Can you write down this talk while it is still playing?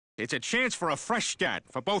It's a chance for a fresh start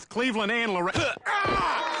for both Cleveland and Lorraine. Oh,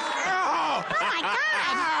 my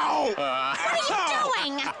God! What are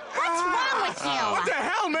you doing? What's wrong with you? What the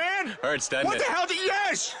hell, man? Hurts, doesn't What it? the hell?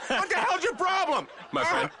 Yes! What the hell's your problem? My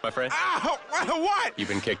friend. Ow! What? You've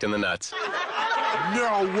been kicked in the nuts.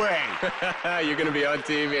 No way! You're gonna be on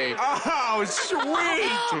TV. Oh, sweet!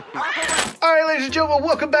 All right, ladies and gentlemen,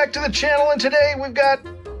 welcome back to the channel, and today we've got...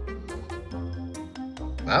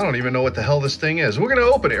 I don't even know what the hell this thing is. We're going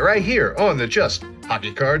to open it right here on the Just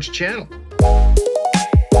Hockey Cards channel.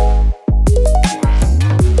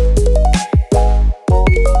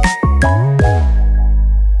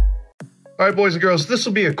 All right, boys and girls, this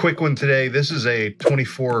will be a quick one today. This is a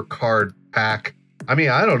 24 card pack. I mean,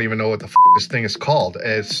 I don't even know what the f this thing is called.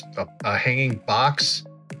 It's a hanging box.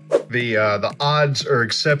 The odds are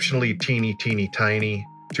exceptionally teeny tiny.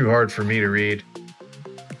 Too hard for me to read.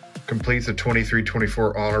 Completes the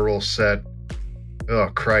 23-24 honor roll set. Oh,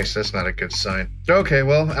 Christ, that's not a good sign. Okay,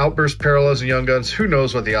 well, Outburst, Parallels, and Young Guns. Who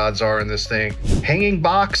knows what the odds are in this thing? Hanging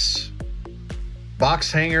box? Box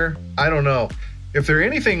hanger? I don't know. If they're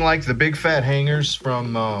anything like the big fat hangers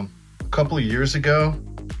from a couple of years ago,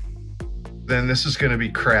 then this is going to be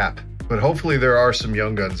crap. But hopefully there are some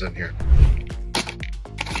Young Guns in here.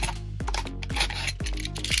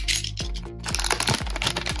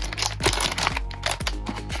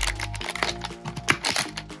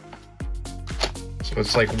 So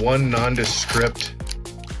it's like one nondescript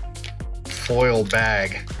foil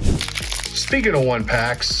bag. Speaking of one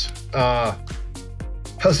packs,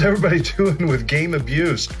 how's everybody doing with Game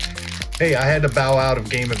Abused? Hey, I had to bow out of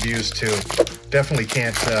Game Abused too. Definitely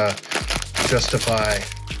can't justify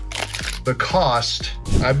the cost.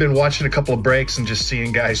 I've been watching a couple of breaks and just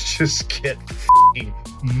seeing guys just get f***ing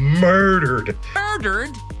murdered.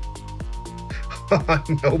 Murdered?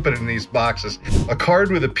 On opening these boxes. A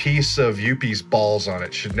card with a piece of Yuppie's balls on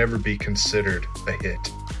it should never be considered a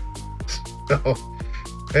hit. So,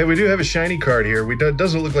 hey, we do have a shiny card here. It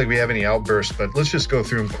doesn't look like we have any outbursts, but let's just go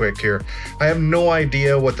through them quick here. I have no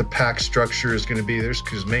idea what the pack structure is going to be. There's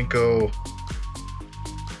Kuzmenko.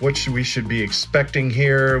 What we should be expecting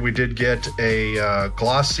here. We did get a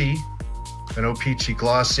glossy, an O-Pee-Chee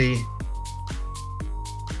glossy.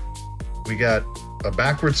 We got a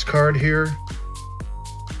backwards card here.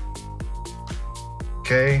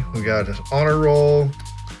 Okay, we got an honor roll.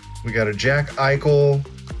 We got a Jack Eichel.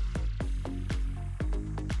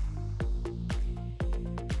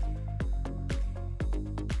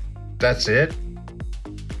 That's it.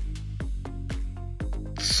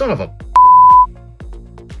 Son of a...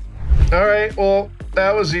 All right, well,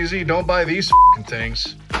 that was easy. Don't buy these f***ing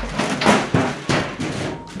things.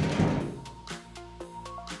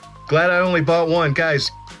 Glad I only bought one.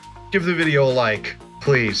 Guys, give the video a like,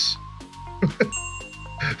 please.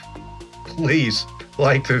 Please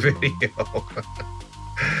like the video.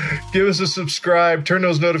 Give us a subscribe, turn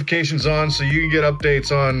those notifications on so you can get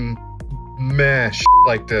updates on meh shit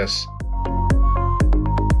like this.